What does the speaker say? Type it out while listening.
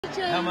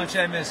How much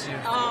I miss you.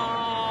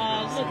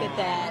 Oh, look at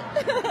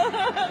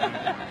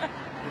that.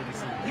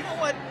 You know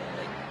what?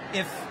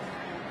 If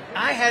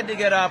I had to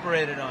get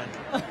operated on,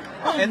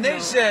 and they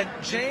said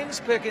James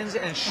Pickens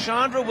and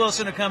Chandra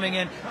Wilson are coming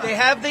in, they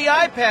have the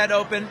iPad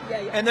open,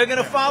 and they're going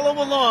to follow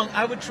along,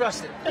 I would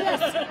trust it. Yes.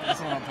 That's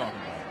what I'm talking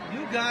about.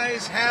 You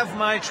guys have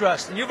my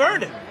trust, and you've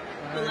earned it.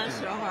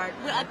 Bless your heart.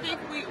 Well, I think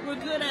we're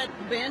good at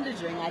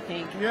bandaging, I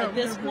think, Yeah, at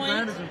this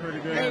point. bandaging pretty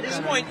good. At this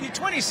point, you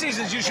 20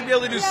 seasons, you should be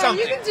able to do You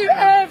something. can do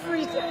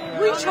everything. We I don't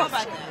know trust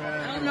about you.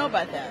 that. I don't know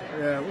about that.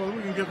 Yeah, well,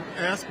 we can give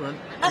aspirin.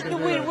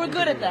 We're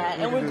good at that,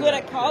 and we're good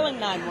at calling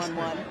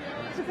 911.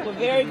 We're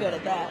very good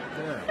at that.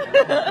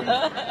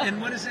 Yeah,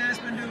 And what does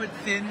aspirin do? It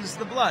thins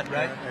the blood,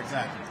 right?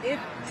 exactly.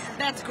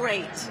 That's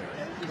great.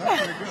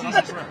 That's pretty good.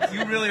 That's right.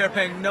 You really are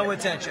paying no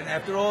attention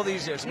after all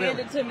these years. Hand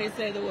Really. it to me,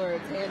 say the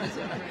words. Hand it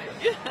to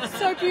me.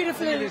 So Look at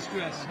beautifully. this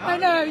dress. I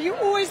know, you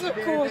always look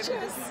gorgeous.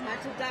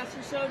 Natural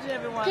Doctor showed you,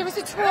 everyone. Give us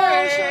a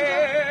twirl,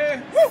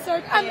 Chandra.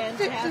 So,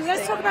 Fantastic.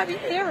 let's talk about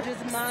the era.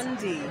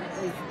 Gismondi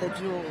is the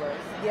jeweler.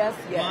 Yes,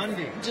 yes.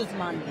 Mondi.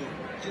 Gismondi.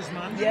 Just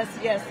Mondi? Yes,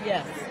 yes,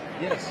 yes.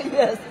 Yes.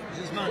 Yes.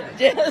 Just Mondi.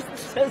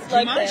 Just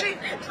like Jumanji?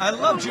 that. I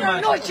love No,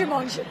 Jumanji. not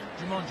Jumanji.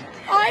 Jumanji.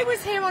 I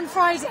was here on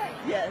Friday,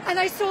 Yes. and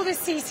I saw the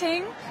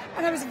seating,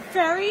 and I was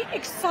very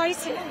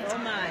excited Oh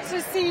my.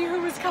 to see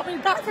who was coming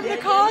back from Yeah, the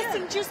yeah, cast yeah.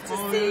 and just to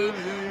Oh, see yeah,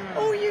 yeah.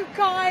 all you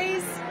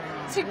guys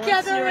Once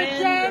together you're in,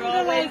 again. you're The,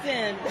 always like,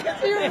 in.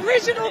 the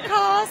original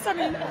cast. I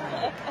mean,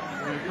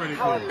 Pretty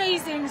how cool.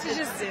 amazing to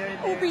just Very,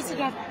 all be very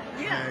together.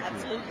 Yeah, Thank you.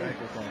 absolutely. Thank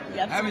you, thank you.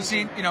 Yeah, I haven't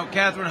absolutely. seen,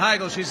 Katherine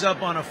Heigl. She's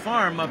up on a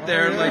farm up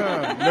there,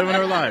 Yeah, living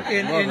her life.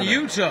 in Loving it.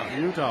 Utah.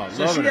 Utah. So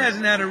she loving it.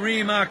 hasn't had a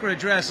Reem Acra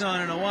dress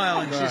on in a while,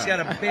 and she's got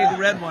a big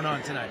red one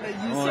on tonight.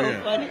 You're Oh, so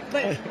yeah. funny.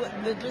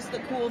 But just the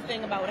cool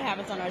thing about what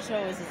happens on our show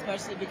is,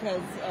 especially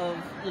because of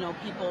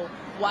people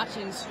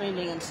watching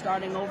streaming and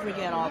starting over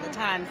again all the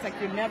time. It's like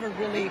you're never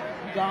really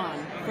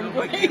gone from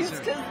Nobody Grace gets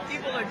it. because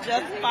people are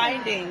just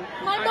finding.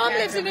 My our mom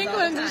lives in characters all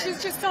the England, and time.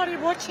 she's just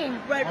started watching.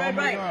 Right, Oh my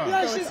right. God.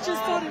 Yeah, So she's it's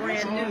just all started brand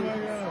Oh, new. my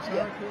gosh,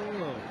 how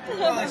cool.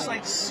 Well, it's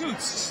like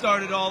Suits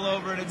started all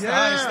over, and it's the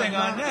Yeah, hottest thing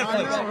on I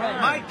Netflix. know,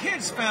 right. My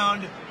kids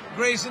found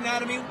Grey's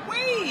Anatomy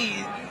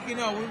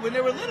when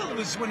they were little, it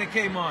was when it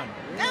came on.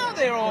 Now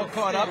they're all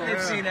caught up.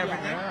 They've seen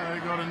everything. Yeah, they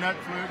go to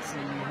Netflix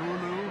and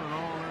Hulu and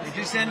all that. They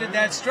just ended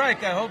that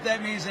strike. I hope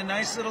that means a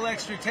nice little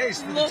extra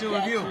taste for the two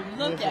of you.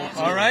 Look at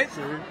you. All right?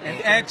 See? An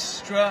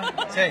extra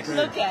taste.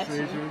 Look at See,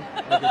 you. see?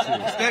 Look at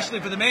you. Especially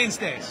for the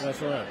mainstays.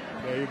 That's right.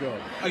 There you go.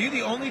 Are you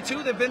the only two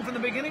that have been from the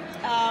beginning?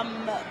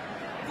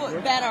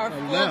 That are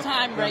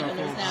full-time That are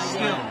regulars now.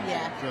 full-time. Yeah,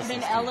 yeah. I Just mean,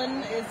 as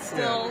Ellen is still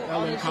Yeah, on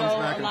Ellen the comes show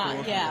back a and lot.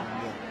 forth. Yeah,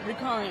 Yeah.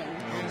 recurring.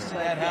 Goes to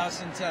that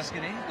house in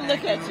Tuscany.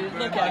 Look at you, Very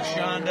look much, at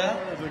you.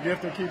 Shonda. It's a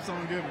gift that keeps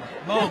on giving.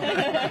 Boom.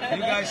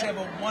 You guys have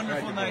a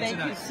wonderful night Thank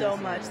tonight. you so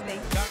much.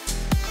 Thank you.